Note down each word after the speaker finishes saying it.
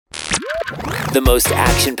The most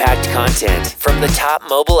action-packed content from the top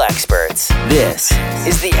mobile experts. This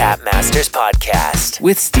is the App Masters Podcast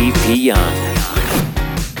with Steve P. Young.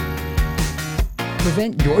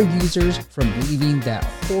 Prevent your users from leaving that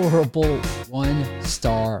horrible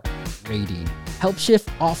 1-star rating. Helpshift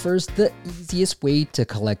offers the easiest way to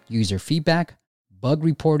collect user feedback, bug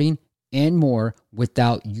reporting, and more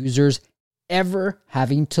without users ever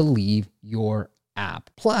having to leave your app.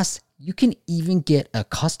 Plus, you can even get a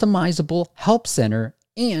customizable help center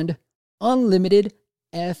and unlimited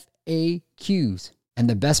FAQs. And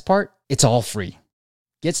the best part, it's all free.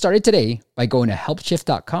 Get started today by going to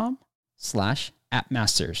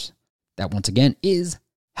helpshift.com/appmasters. That once again is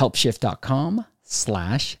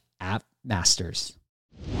helpshift.com/appmasters.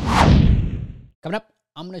 Coming up,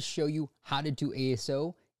 I'm going to show you how to do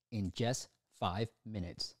ASO in just 5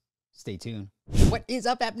 minutes. Stay tuned. What is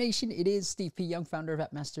up, App Nation? It is Steve P. Young, founder of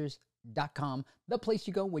appmasters.com, the place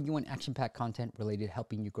you go when you want action-packed content related to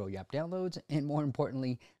helping you grow your app downloads and, more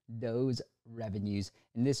importantly, those revenues.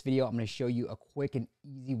 In this video, I'm going to show you a quick and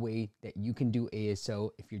easy way that you can do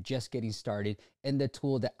ASO if you're just getting started, and the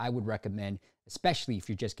tool that I would recommend, especially if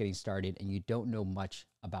you're just getting started and you don't know much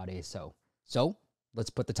about ASO. So let's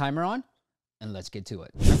put the timer on and let's get to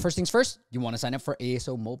it. First things first, you want to sign up for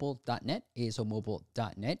asomobile.net.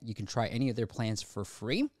 asomobile.net. You can try any of their plans for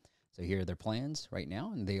free. So here are their plans right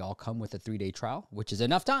now, and they all come with a 3-day trial, which is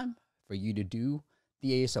enough time for you to do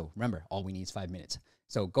the ASO. Remember, all we need is 5 minutes.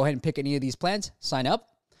 So go ahead and pick any of these plans, sign up.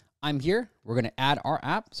 I'm here. We're going to add our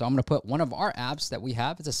app. So I'm going to put one of our apps that we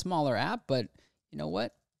have. It's a smaller app, but you know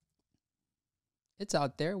what? It's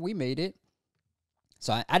out there. We made it.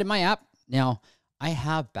 So I added my app. Now, I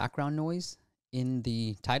have background noise in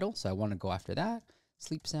the title, so I want to go after that.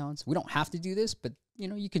 Sleep sounds. We don't have to do this, but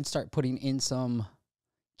you can start putting in some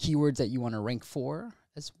keywords that you want to rank for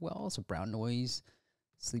as well. So brown noise,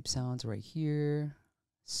 sleep sounds right here,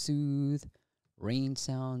 soothe, rain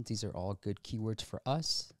sounds. These are all good keywords for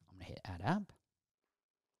us. I'm going to hit add app.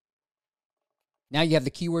 Now you have the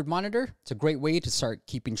keyword monitor. It's a great way to start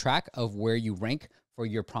keeping track of where you rank for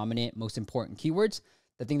your prominent, most important keywords.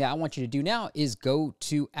 The thing that I want you to do now is go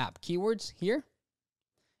to app keywords here.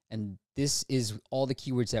 And this is all the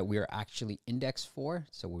keywords that we are actually indexed for.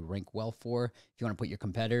 So we rank well for. If you want to put your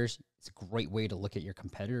competitors, it's a great way to look at your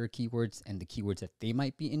competitor keywords and the keywords that they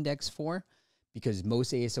might be indexed for. Because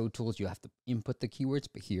most ASO tools, you have to input the keywords.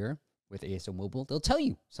 But here with ASO Mobile, they'll tell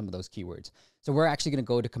you some of those keywords. So we're actually going to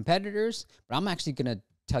go to competitors, but I'm actually going to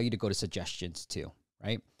tell you to go to suggestions too,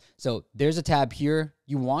 right? So there's a tab here.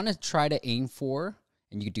 You want to try to aim for,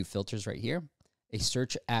 and you can do filters right here, a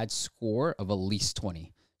search ad score of at least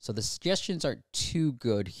 20. So the suggestions aren't too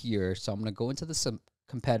good here. So I'm going to go into some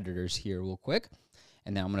competitors here real quick.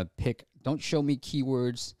 And then I'm going to pick, don't show me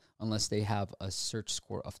keywords unless they have a search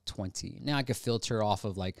score of 20. Now I can filter off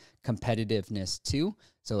of like competitiveness too.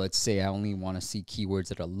 So let's say I only want to see keywords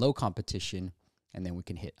that are low competition, and then we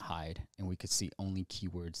can hit hide and we could see only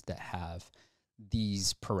keywords that have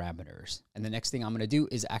these parameters. And the next thing I'm going to do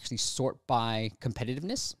is actually sort by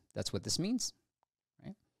competitiveness. That's what this means,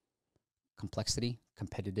 right? Complexity,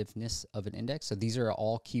 competitiveness of an index. So these are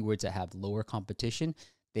all keywords that have lower competition.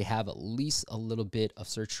 They have at least a little bit of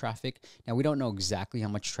search traffic. Now, we don't know exactly how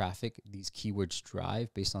much traffic these keywords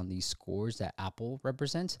drive based on these scores that Apple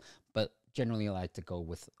represents, but generally I like to go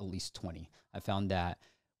with at least 20. I found that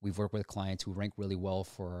we've worked with clients who rank really well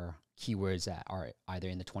for keywords that are either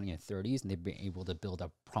in the 20 and 30s, and they've been able to build a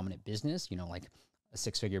prominent business, like a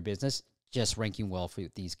 6-figure business, just ranking well for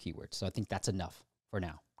these keywords. So I think that's enough for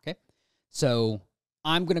now, okay? So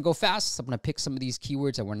I'm going to go fast. So I'm going to pick some of these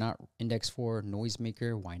keywords that we're not indexed for.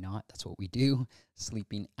 Noisemaker, why not? That's what we do.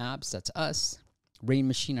 Sleeping apps, that's us. Rain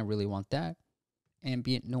machine, I really want that.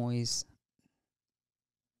 Ambient noise.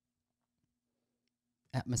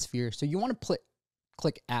 Atmosphere. So you want to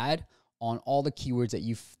click add on all the keywords that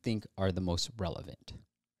you think are the most relevant,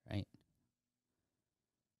 right?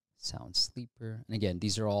 Sound sleeper. And again,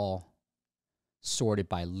 these are all sorted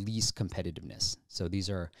by least competitiveness. So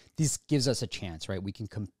this gives us a chance, right? We can't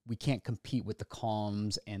compete with the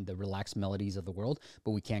calms and the relaxed melodies of the world, but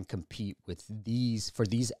we can compete with these for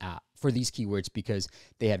these keywords because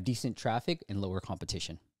they have decent traffic and lower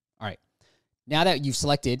competition. All right. Now that you've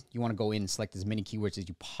selected, you want to go in and select as many keywords as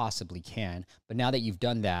you possibly can. But now that you've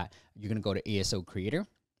done that, you're going to go to ASO Creator.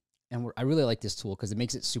 And I really like this tool because it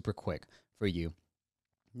makes it super quick for you.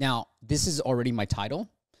 Now, this is already my title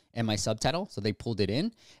and my subtitle, so they pulled it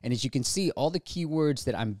in. And as you can see, all the keywords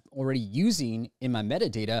that I'm already using in my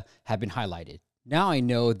metadata have been highlighted. Now I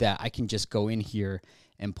know that I can just go in here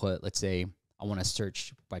and put, let's say, I want to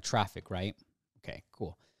search by traffic, right? Okay,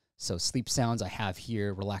 cool. So sleep sounds I have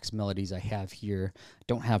here, relaxed melodies I have here.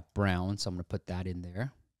 Don't have brown, so I'm going to put that in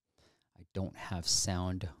there. I don't have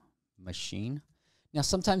sound machine. Now,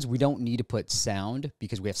 sometimes we don't need to put sound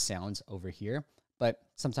because we have sounds over here, but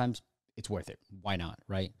sometimes it's worth it. Why not,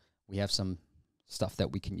 right? We have some stuff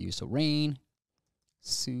that we can use. So rain,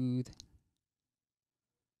 soothe,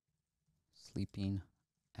 sleeping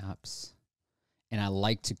apps. And I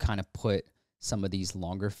like to kind of put some of these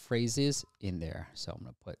longer phrases in there. So I'm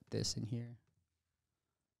going to put this in here.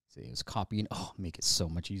 See, it's copying. Oh, make it so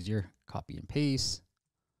much easier. Copy and paste.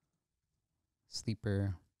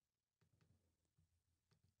 Sleeper.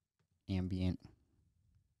 Ambient.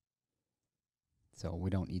 So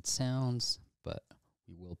we don't need sounds, but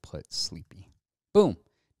we will put sleepy. Boom.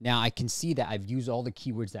 Now I can see that I've used all the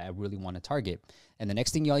keywords that I really want to target. And the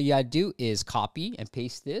next thing all you got to do is copy and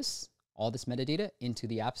paste this, all this metadata into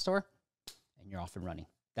the App Store, and you're off and running.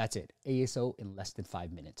 That's it. ASO in less than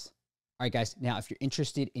 5 minutes. All right, guys. Now, if you're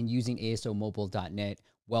interested in using ASOmobile.net,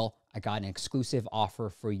 well, I got an exclusive offer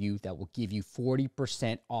for you that will give you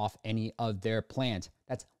 40% off any of their plans.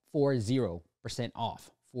 That's 40%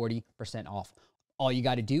 off. 40% off. All you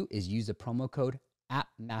got to do is use the promo code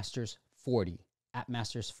AppMasters40,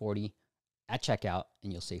 AppMasters40 at checkout,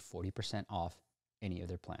 and you'll save 40% off any of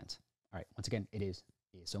their plans. All right, once again, it is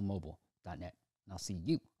ASOmobile.net, and I'll see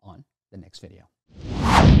you on the next video.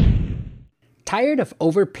 Tired of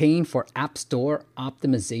overpaying for App Store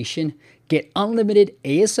optimization? Get unlimited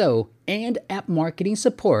ASO and app marketing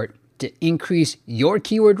support to increase your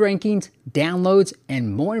keyword rankings, downloads,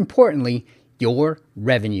 and more importantly, your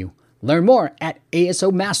revenue. Learn more at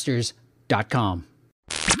asomasters.com.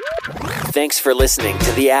 Thanks for listening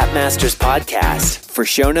to the App Masters podcast. For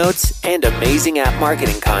show notes and amazing app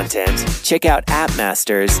marketing content, check out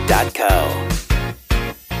appmasters.co.